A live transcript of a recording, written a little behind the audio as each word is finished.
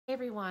Hey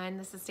everyone,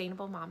 the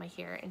Sustainable Mama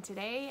here, and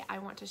today I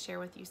want to share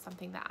with you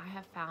something that I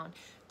have found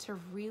to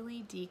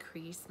really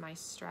decrease my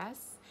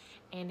stress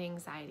and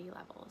anxiety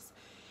levels.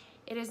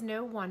 It is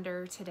no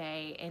wonder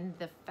today in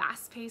the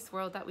fast-paced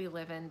world that we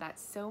live in that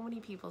so many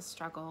people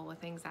struggle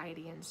with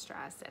anxiety and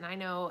stress. And I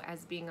know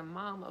as being a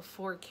mom of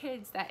 4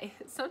 kids that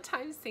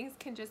sometimes things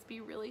can just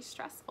be really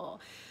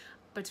stressful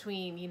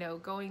between,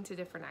 going to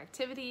different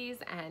activities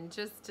and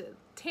just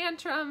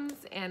tantrums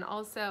and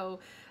also,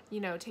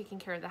 taking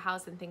care of the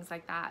house and things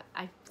like that.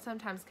 I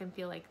sometimes can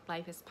feel like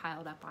life is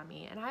piled up on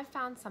me. And I've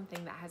found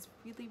something that has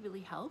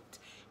really helped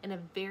in a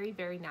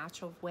very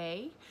natural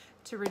way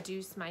to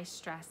reduce my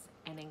stress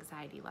and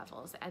anxiety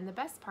levels. And the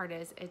best part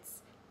is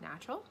it's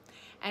natural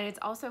and it's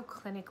also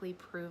clinically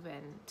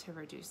proven to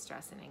reduce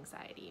stress and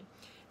anxiety.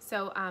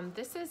 So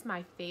this is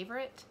my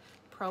favorite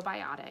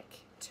probiotic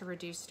to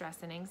reduce stress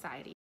and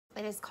anxiety.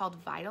 It is called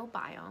Vital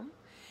Biome,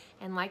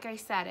 and like I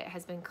said, it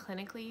has been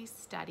clinically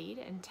studied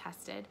and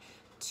tested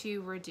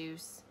to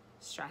reduce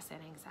stress and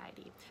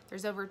anxiety.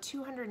 There's over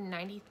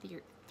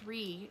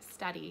 293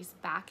 studies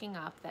backing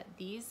up that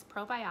these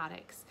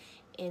probiotics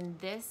in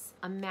this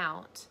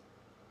amount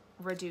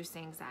reduce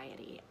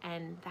anxiety,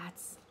 and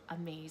that's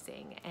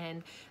amazing.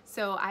 And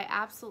so I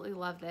absolutely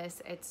love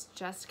this. It's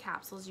just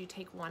capsules. You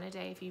take 1 a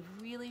day. If you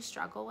really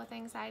struggle with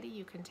anxiety,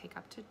 you can take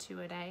up to 2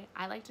 a day.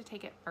 I like to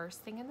take it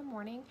first thing in the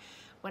morning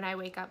when I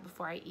wake up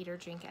before I eat or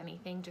drink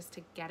anything, just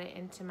to get it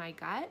into my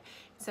gut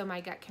so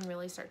my gut can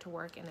really start to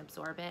work and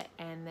absorb it,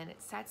 and then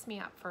it sets me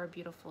up for a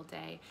beautiful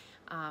day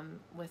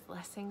with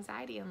less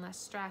anxiety and less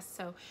stress.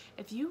 So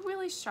if you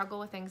really struggle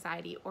with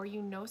anxiety or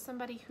you know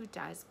somebody who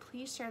does,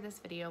 please share this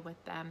video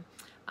with them.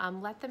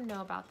 Let them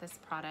know about this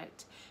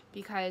product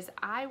because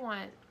I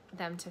want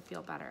them to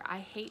feel better. I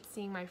hate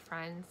seeing my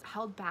friends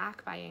held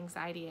back by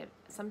anxiety.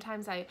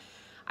 Sometimes I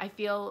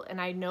feel,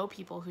 and I know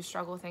people who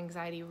struggle with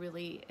anxiety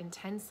really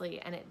intensely,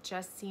 and it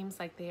just seems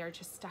like they are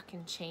just stuck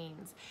in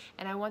chains.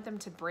 And I want them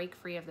to break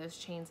free of those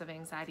chains of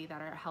anxiety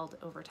that are held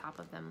over top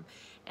of them.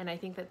 And I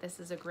think that this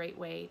is a great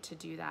way to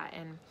do that.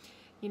 And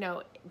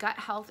gut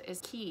health is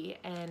key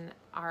in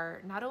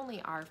not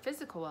only our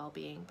physical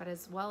well-being, but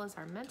as well as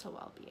our mental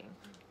well-being.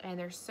 And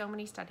there's so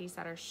many studies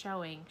that are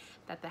showing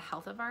that the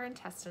health of our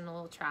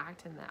intestinal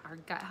tract and that our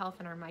gut health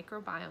and our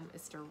microbiome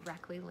is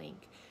directly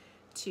linked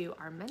to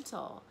our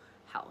mental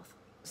health.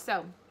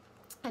 So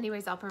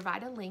anyways, I'll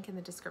provide a link in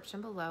the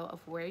description below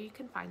of where you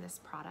can find this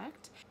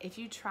product. If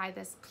you try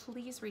this,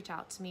 please reach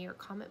out to me or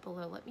comment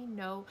below. Let me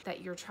know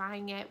that you're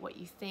trying it, what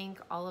you think,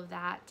 all of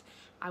that.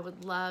 I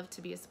would love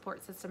to be a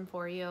support system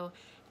for you.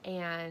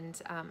 And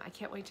I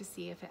can't wait to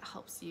see if it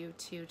helps you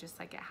too, just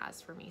like it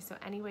has for me. So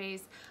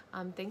anyways,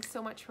 thanks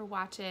so much for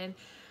watching.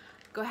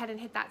 Go ahead and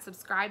hit that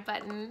subscribe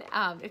button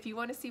if you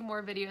want to see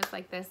more videos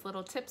like this,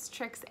 little tips,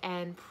 tricks,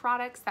 and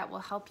products that will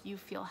help you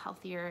feel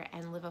healthier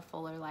and live a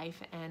fuller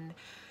life. And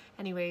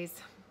anyways,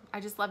 I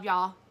just love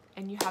y'all,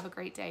 and you have a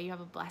great day. You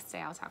have a blessed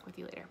day. I'll talk with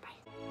you later. Bye.